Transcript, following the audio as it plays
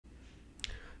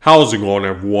How's it going,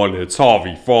 everyone? It's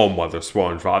Harvey from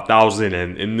WeatherSponge 5000,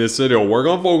 and in this video we're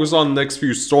going to focus on the next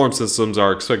few storm systems that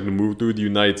are expected to move through the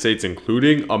United States,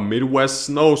 including a Midwest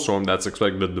snowstorm that's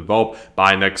expected to develop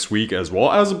by next week, as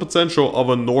well as the potential of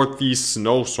a Northeast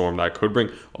snowstorm that could bring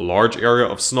a large area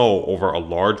of snow over a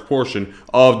large portion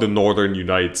of the northern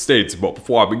United States. But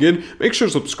before I begin, make sure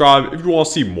to subscribe if you want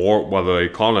to see more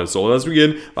weather-related content. So let's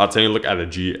begin by taking a look at the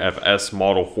GFS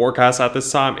model forecast at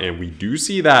this time, and we do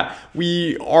see that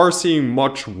we are seeing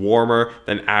much warmer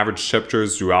than average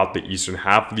temperatures throughout the eastern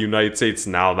half of the United States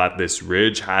now that this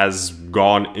ridge has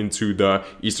gone into the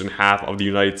eastern half of the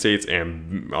United States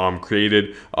and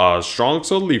created a strong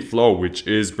southerly flow, which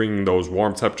is bringing those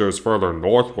warm temperatures further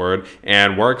northward,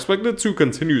 and we're expected to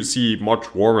continue to see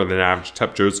much warmer than average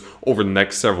temperatures over the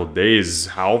next several days.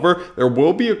 However, there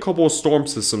will be a couple of storm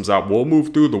systems that will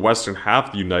move through the western half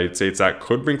of the United States that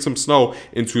could bring some snow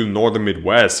into the northern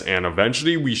Midwest, and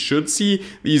eventually we should see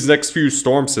these next few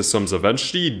storm systems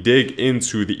eventually dig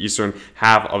into the eastern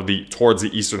half of towards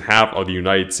the eastern half of the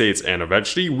United States and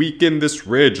eventually weaken this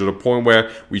ridge to the point where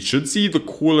we should see the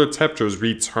cooler temperatures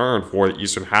return for the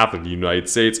eastern half of the United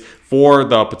States, for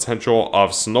the potential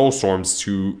of snowstorms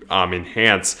to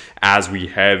enhance as we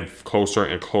head closer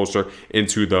and closer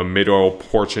into the middle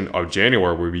portion of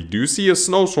January, where we do see a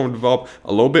snowstorm develop,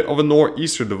 a little bit of a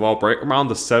nor'easter develop right around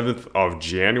the 7th of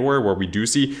January, where we do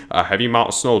see a heavy amount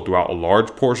of snow throughout a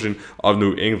large portion of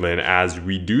New England. As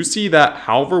we do see that,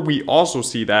 however, we also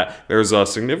see that there's a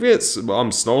significant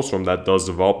snowstorm that does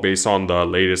develop based on the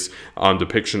latest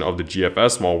depiction of the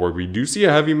GFS model, where we do see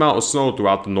a heavy amount of snow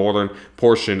throughout the northern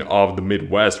portion of the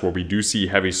Midwest, where we do see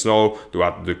heavy snow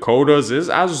throughout the Dakotas. This is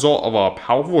as a result of a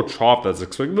powerful trough that's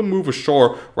expected to move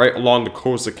ashore right along the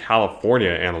coast of California,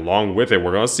 and along with it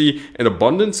we're going to see an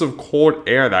abundance of cold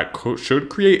air that should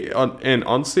create an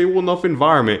unstable enough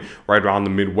environment right around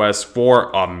the Midwest for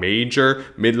a major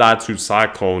mid-latitude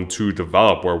cyclone to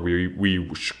develop, where we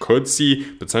could see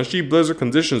potentially blizzard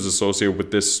conditions associated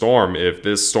with this storm if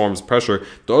this storm's pressure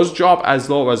does drop as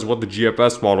low as what the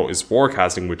GFS model is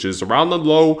forecasting, which is around the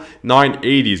low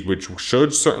 980s, which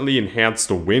should certainly enhance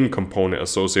the wind component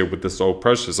associated with this low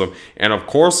pressure system. And of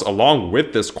course, along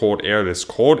with this cold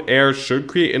air should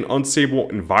create an unstable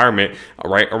environment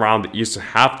right around the eastern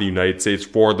half of the United States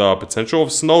for the potential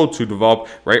of snow to develop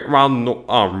right around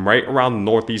the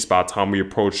northeast by the time we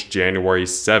approach January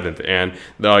 7th. And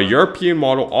the European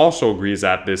model also agrees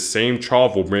that this same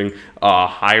trough will bring a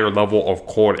higher level of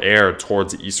cold air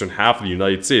towards the eastern half of the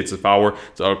United States. If I were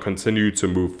to continue to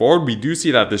move forward, we do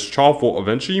see that this trough will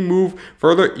eventually move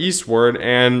further eastward,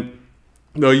 and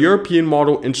the European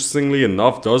model, interestingly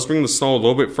enough, does bring the snow a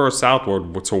little bit further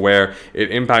southward to where it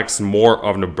impacts more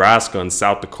of Nebraska and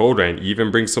South Dakota, and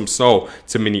even brings some snow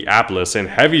to Minneapolis and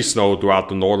heavy snow throughout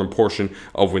the northern portion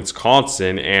of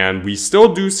Wisconsin. And we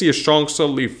still do see a strong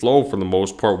southerly flow for the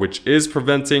most part, which is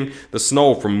preventing the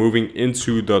snow from moving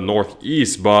into the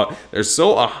northeast. But there's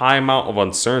still a high amount of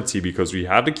uncertainty, because we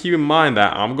have to keep in mind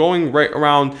that I'm going right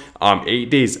around 8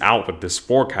 days out with this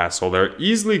forecast. So there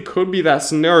easily could be that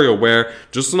scenario where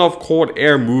just enough cold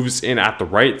air moves in at the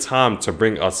right time to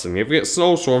bring a significant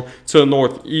snowstorm to the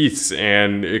northeast,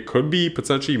 and it could be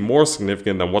potentially more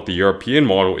significant than what the European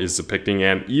model is depicting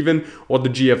and even what the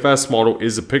GFS model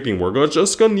is depicting. We're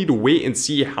just going to need to wait and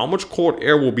see how much cold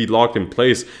air will be locked in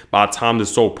place by the time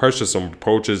this low pressure system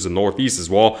approaches the northeast, as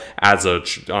well as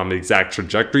the exact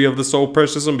trajectory of this low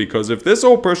pressure system, because if this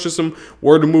low pressure system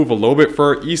were to move a little bit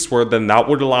further eastward, then that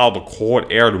would allow the cold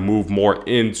air to move more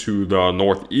into the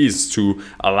northeast to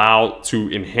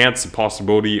enhance the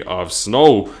possibility of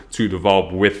snow to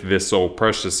develop with this low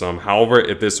pressure system. However,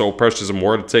 if this low pressure system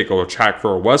were to take a track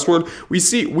further westward, we'd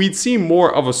see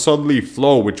more of a southerly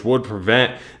flow, which would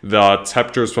prevent the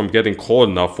temperatures from getting cold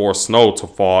enough for snow to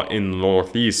fall in the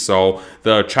northeast. So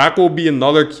the track will be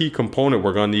another key component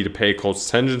we're going to need to pay close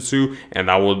attention to, and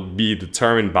that will be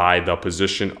determined by the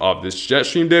position of this jet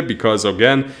stream dip, because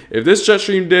again, if this jet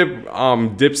stream dip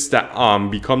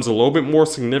becomes a little bit more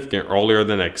significant earlier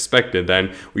than expected,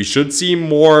 then we should see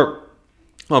more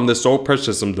this low pressure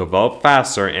system develop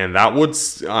faster, and that would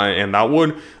shift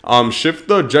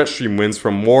the jet stream winds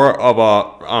from more of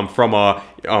a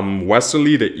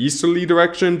westerly to easterly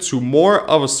direction to more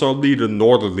of a southerly to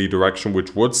northerly direction,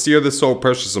 which would steer this low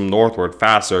pressure system northward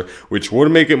faster, which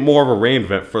would make it more of a rain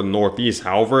event for the northeast.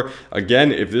 However,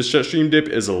 again, if this jet stream dip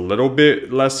is a little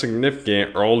bit less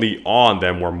significant early on,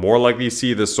 then we're more likely to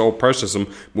see this low pressure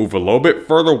system move a little bit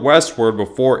further westward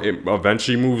before it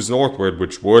eventually moves northward,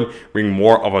 which would bring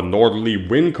more of a northerly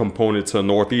wind component to the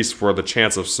northeast for the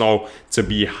chance of snow to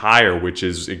be higher, which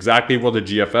is exactly what the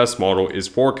GFS model is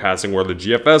forecasting, where the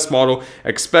GFS model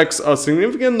expects a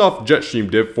significant enough jet stream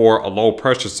dip for a low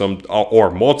pressure system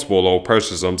or multiple low pressure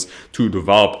systems to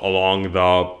develop along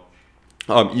the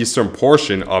eastern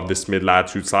portion of this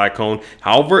mid-latitude cyclone.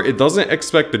 However, it doesn't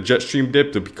expect the jet stream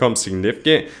dip to become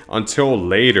significant until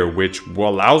later, which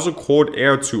allows the cold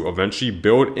air to eventually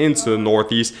build into the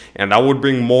northeast, and that would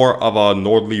bring more of a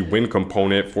northerly wind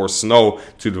component for snow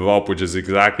to develop, which is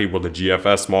exactly what the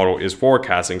GFS model is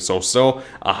forecasting. So still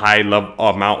a high level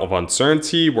amount of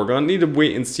uncertainty. We're going to need to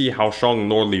wait and see how strong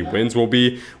northerly winds will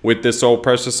be with this low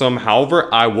pressure system.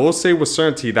 However, I will say with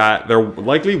certainty that there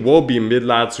likely will be a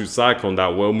mid-latitude cyclone that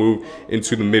will move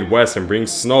into the Midwest and bring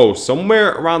snow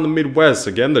somewhere around the Midwest.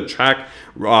 Again, the track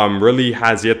really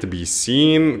has yet to be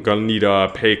seen. Gonna need to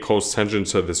pay close attention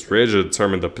to this ridge to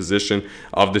determine the position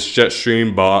of this jet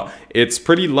stream, but it's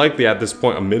pretty likely at this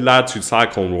point a mid-latitude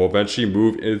cyclone will eventually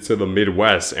move into the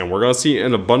Midwest, and we're gonna see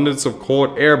an abundance of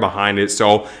cold air behind it.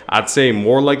 So I'd say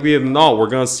more likely than not, we're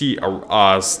gonna see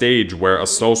a stage where a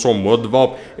snowstorm will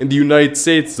develop in the United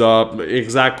States. The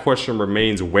exact question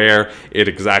remains where it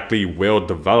exactly will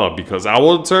develop, because I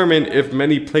will determine if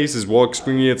many places will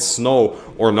experience snow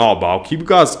or not, but I'll keep you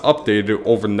guys updated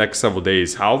over the next several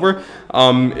days. However,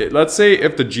 let's say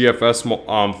if the GFS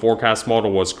forecast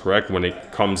model was correct when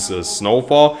it comes to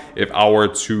snowfall, if I were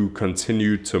to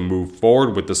continue to move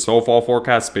forward with the snowfall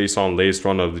forecast based on the latest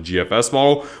run of the GFS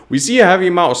model, we see a heavy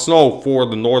amount of snow for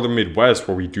the northern Midwest,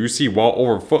 where we do see well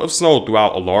over a foot of snow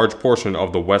throughout a large portion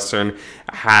of the western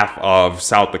half of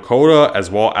South Dakota,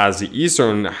 as well as the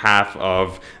eastern half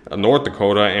of North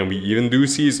Dakota, and we even do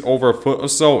see over a foot of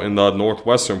snow in the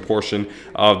northwestern portion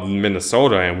of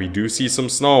Minnesota, and we do see some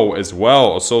snow as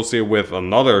well associated with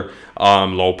another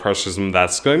low pressure system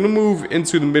that's going to move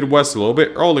into the Midwest a little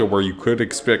bit earlier, where you could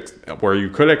expect 3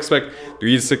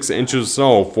 to 6 inches of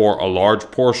snow for a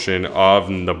large portion of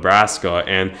Nebraska.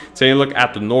 And taking a look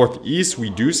at the northeast, we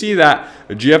do see that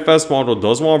the GFS model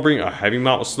does want to bring a heavy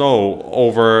amount of snow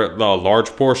over the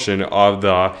large portion of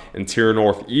the interior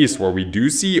northeast, where we do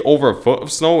see over a foot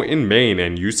of snow in Maine,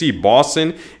 and you see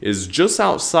Boston is just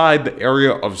outside the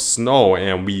area of snow,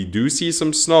 and we do see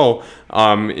some snow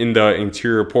in the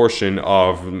interior portion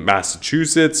of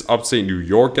Massachusetts. Upstate New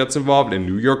York gets involved, and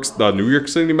the New York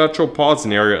City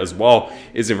metropolitan area as well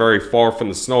isn't very far from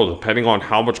the snow, depending on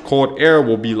how much cold air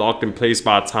will be locked in place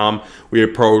by the time we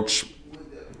approach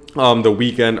the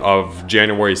weekend of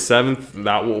January 7th.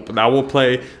 That will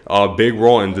play a big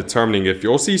role in determining if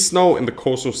you'll see snow in the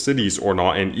coastal cities or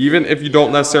not. And even if you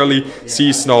don't necessarily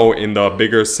see snow in the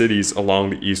bigger cities along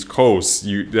the East Coast,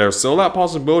 there's still that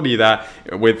possibility that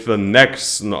with the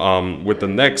next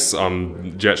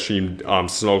jet stream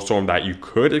snowstorm that you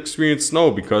could experience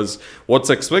snow, because what's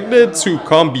expected to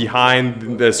come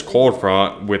behind this cold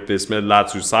front with this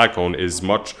mid-latitude cyclone is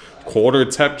much colder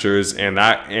temperatures and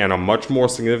a much more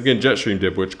significant jet stream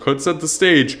dip, which could set the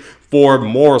stage for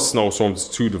more snowstorms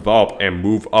to develop and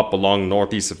move up along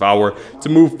northeast. If I were to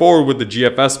move forward with the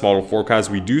GFS model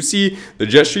forecast, we do see the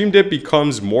jet stream dip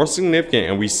becomes more significant,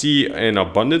 and we see an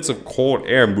abundance of cold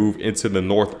air move into the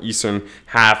northeastern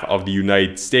half of the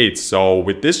United States. So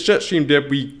with this jet stream dip,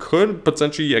 we could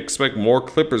potentially expect more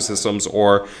clipper systems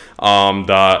or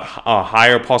the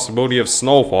higher possibility of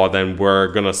snowfall than we're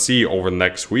gonna see over the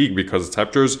next week, because the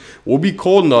temperatures will be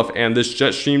cold enough, and this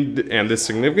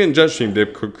significant jet stream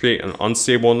dip could create an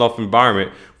unstable enough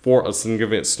environment for a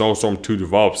significant snowstorm to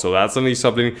develop. So that's only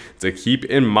something to keep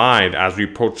in mind as we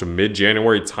approach the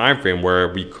mid-January timeframe,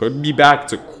 where we could be back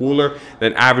to cooler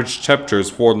than average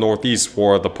temperatures for Northeast,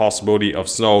 for the possibility of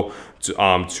snow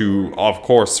to of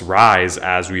course rise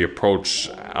as we approach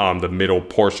the middle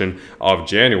portion of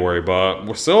January. But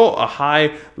we're still a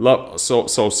high level, so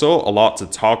still a lot to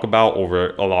talk about,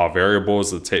 over a lot of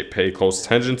variables to pay close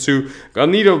attention to.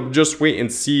 Gonna need to just wait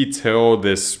and see till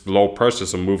this low pressure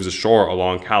system moves ashore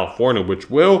along California, which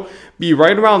will be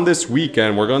right around this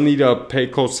weekend. We're gonna need to pay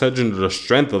close attention to the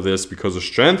strength of this, because the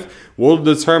strength will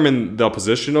determine the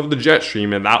position of the jet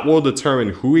stream, and that will determine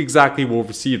who exactly will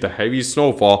receive the heavy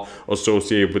snowfall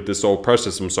associated with this low pressure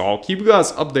system. So I'll keep you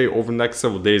guys updated over the next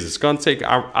several days. It's gonna take,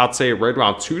 I'd say, right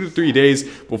around 2 to 3 days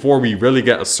before we really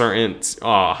get a certain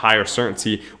higher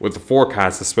certainty with the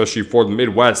forecast, especially for the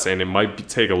Midwest, and it might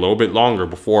take a little bit longer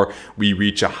before we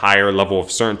reach a higher level of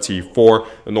certainty for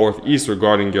the Northeast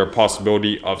regarding your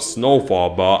possibility of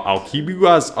snowfall. But I'll keep you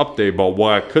guys updated. But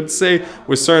what I could say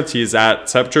with certainty is that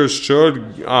temperatures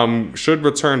should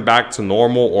return back to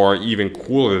normal or even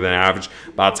cooler than average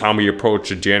by the time we approach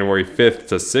the January January 5th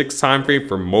to 6th time frame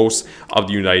for most of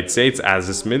the United States, as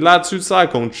this mid-latitude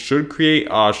cyclone should create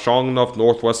a strong enough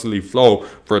northwesterly flow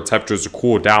for temperatures to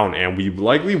cool down, and we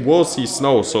likely will see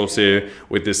snow associated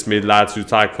with this mid-latitude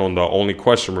cyclone. The only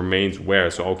question remains where,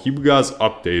 so I'll keep you guys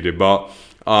updated. But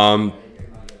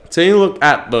taking a look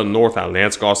at the North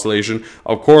Atlantic Oscillation,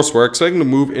 of course, we're expecting to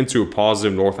move into a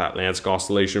positive North Atlantic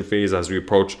Oscillation phase as we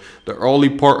approach the early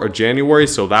part of January,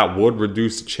 so that would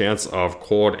reduce the chance of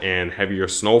cold and heavier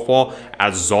snowfall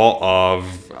as a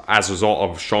result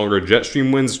of stronger jet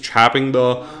stream winds trapping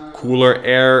the cooler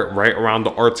air right around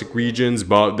the Arctic regions.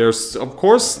 But there's, of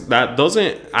course, that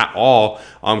doesn't at all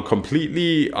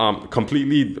completely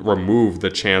remove the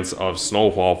chance of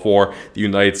snowfall for the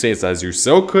United States, as you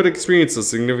still could experience a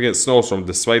significant snowstorm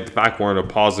despite the fact we're in a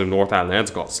positive North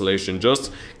Atlantic Oscillation.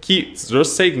 Just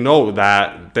take note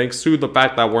that thanks to the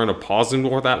fact that we're in a positive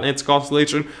North Atlantic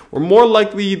Oscillation, we're more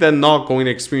likely than not going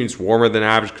to experience warmer than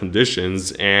average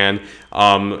conditions, and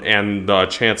the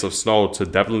chance of snow to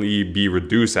definitely be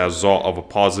reduced as a result of a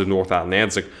positive North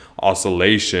Atlantic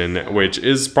Oscillation, which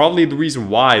is probably the reason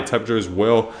why temperatures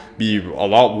will be a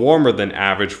lot warmer than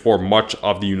average for much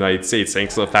of the United States,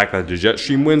 thanks to the fact that the jet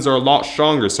stream winds are a lot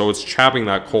stronger, so it's trapping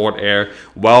that cold air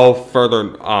well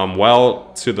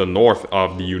to the north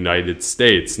of the United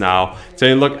States. Now,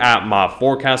 taking a look at my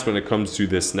forecast when it comes to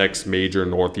this next major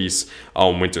northeast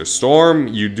winter storm,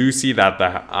 you do see that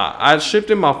I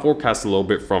shifted my forecast a little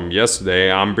bit from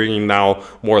yesterday. I'm bringing now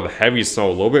more of the heavy snow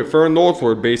a little bit further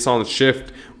northward based on the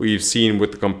shift we've seen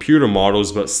with the computer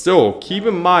models, but still keep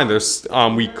in mind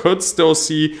we could still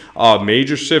see a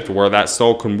major shift where that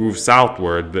snow can move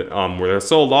southward, where there's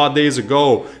still a lot of days to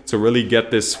go to really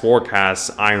get this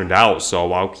forecast ironed out.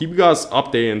 So I'll keep you guys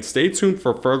updated and stay tuned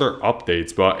for further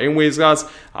updates. But anyways, guys,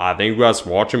 thank you guys for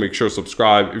watching. Make sure to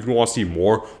subscribe if you want to see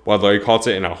more weather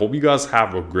content, and I hope you guys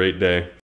have a great day.